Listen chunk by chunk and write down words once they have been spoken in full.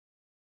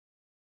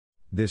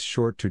This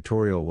short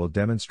tutorial will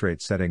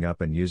demonstrate setting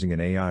up and using an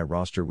AI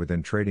roster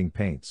within Trading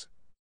Paints.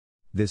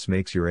 This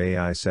makes your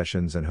AI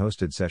sessions and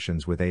hosted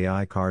sessions with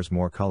AI cars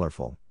more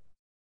colorful.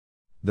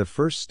 The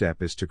first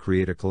step is to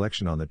create a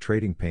collection on the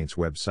Trading Paints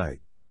website.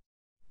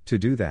 To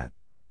do that,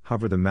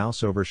 hover the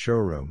mouse over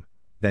Showroom,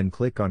 then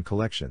click on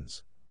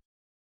Collections.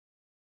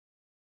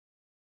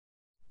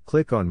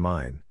 Click on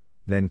Mine,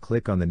 then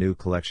click on the New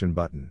Collection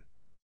button.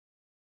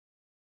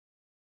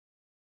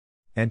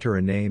 Enter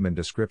a name and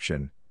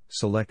description,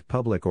 select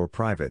Public or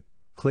Private,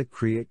 click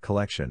Create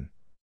Collection.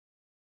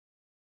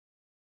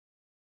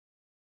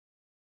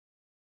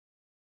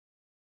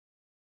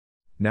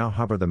 Now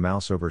hover the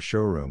mouse over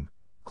Showroom,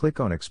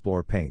 click on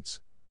Explore Paints.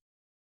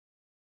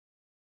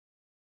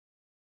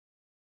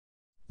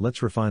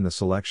 Let's refine the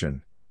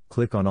selection,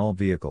 click on All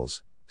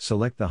Vehicles,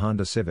 select the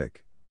Honda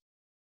Civic.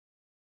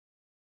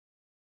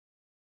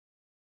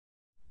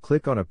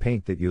 Click on a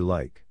paint that you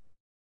like.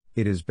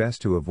 It is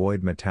best to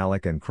avoid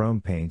metallic and chrome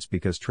paints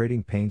because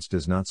Trading Paints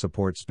does not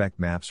support spec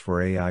maps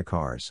for AI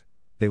cars.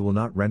 They will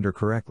not render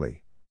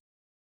correctly.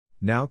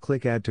 Now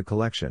click Add to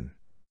Collection.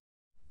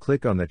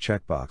 Click on the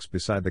checkbox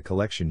beside the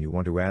collection you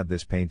want to add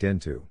this paint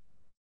into.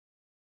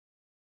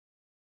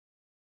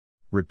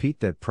 Repeat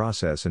that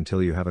process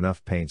until you have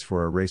enough paints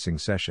for a racing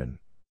session.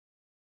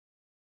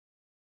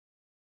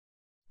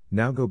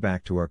 Now go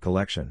back to our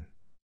collection.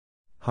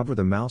 Hover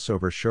the mouse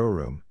over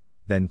Showroom,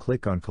 then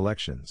click on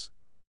Collections.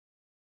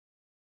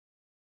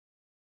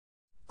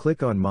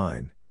 Click on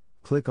Mine,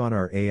 click on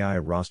our AI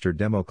Roster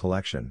Demo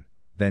Collection,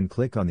 then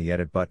click on the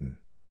Edit button.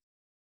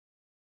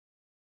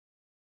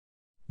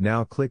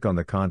 Now click on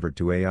the Convert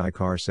to AI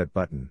Car Set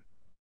button.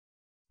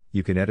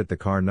 You can edit the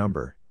car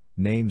number,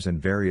 names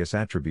and various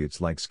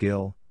attributes like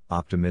skill,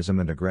 optimism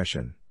and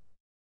aggression.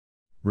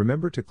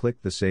 Remember to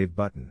click the Save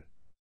button.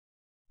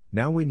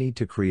 Now we need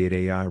to create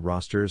AI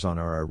rosters on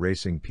our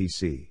iRacing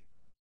PC.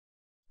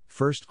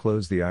 First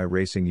close the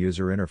iRacing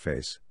user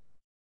interface.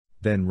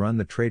 Then run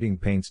the Trading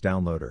Paints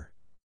downloader.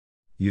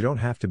 You don't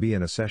have to be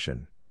in a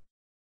session.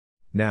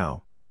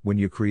 Now, when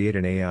you create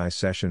an AI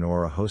session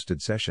or a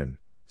hosted session,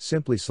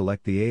 simply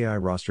select the AI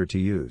roster to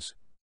use.